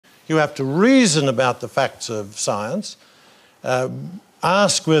You have to reason about the facts of science,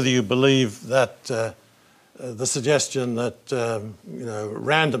 ask whether you believe that the suggestion that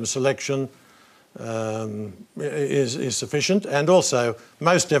random selection is sufficient, and also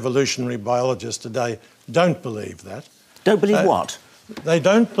most evolutionary biologists today don't believe that. Don't believe what? They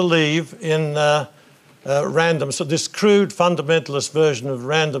don't believe in so this crude fundamentalist version of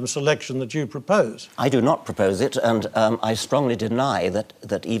random selection that you propose. I do not propose it, and I strongly deny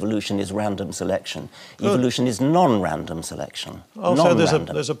that evolution is random selection. Good. Evolution is non-random selection. Oh, so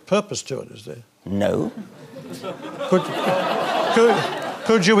there's a purpose to it, is there? No.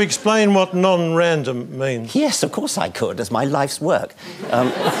 Could you explain what non-random means? Yes, of course I could. It's my life's work.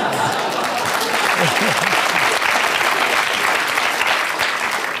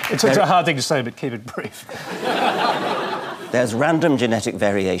 It's a hard thing to say, but keep it brief. There's random genetic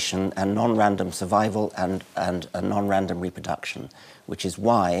variation and non-random survival and non-random reproduction, which is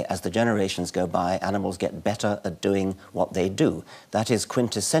why, as the generations go by, animals get better at doing what they do. That is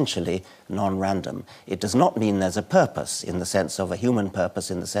quintessentially non-random. It does not mean there's a purpose in the sense of a human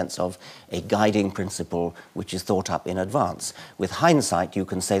purpose, in the sense of a guiding principle which is thought up in advance. With hindsight, you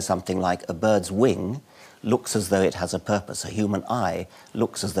can say something like a bird's wing looks as though it has a purpose. A human eye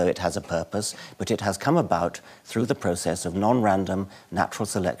looks as though it has a purpose, but it has come about through the process of non-random natural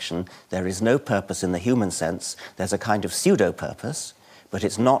selection. There is no purpose in the human sense. There's a kind of pseudo-purpose, but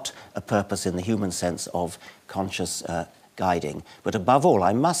it's not a purpose in the human sense of conscious guiding. But above all,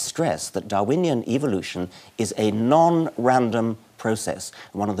 I must stress that Darwinian evolution is a non-random process.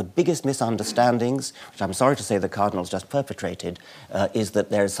 And one of the biggest misunderstandings, which I'm sorry to say the Cardinal's just perpetrated, is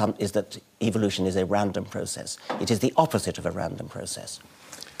that evolution is a random process. It is the opposite of a random process.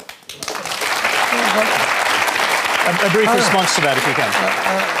 A brief response to that, if you can.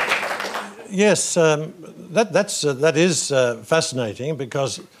 Yes, that is fascinating,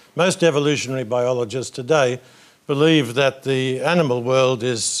 because most evolutionary biologists today believe that the animal world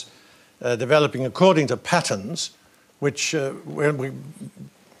is developing according to patterns, which we're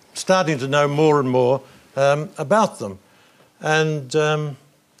starting to know more and more about them. And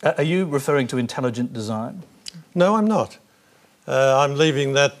are you referring to intelligent design? No, I'm not. I'm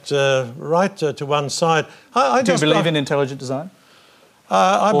leaving that right to one side. Do you believe in intelligent design?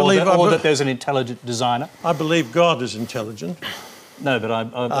 I believe that there's an intelligent designer? I believe God is intelligent. No, but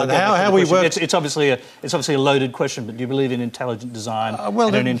how we work. It's obviously a loaded question. But do you believe in intelligent design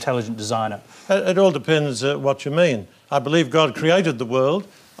and an intelligent designer? It all depends what you mean. I believe God created the world.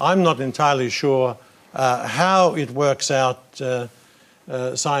 I'm not entirely sure how it works out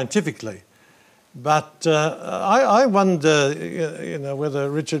scientifically, but I wonder, whether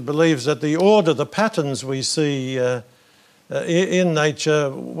Richard believes that the order, the patterns we see in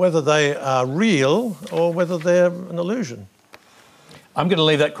nature, whether they are real or whether they're an illusion. I'm going to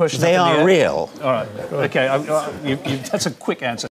leave that question. They are real. All right. Okay. That's a quick answer.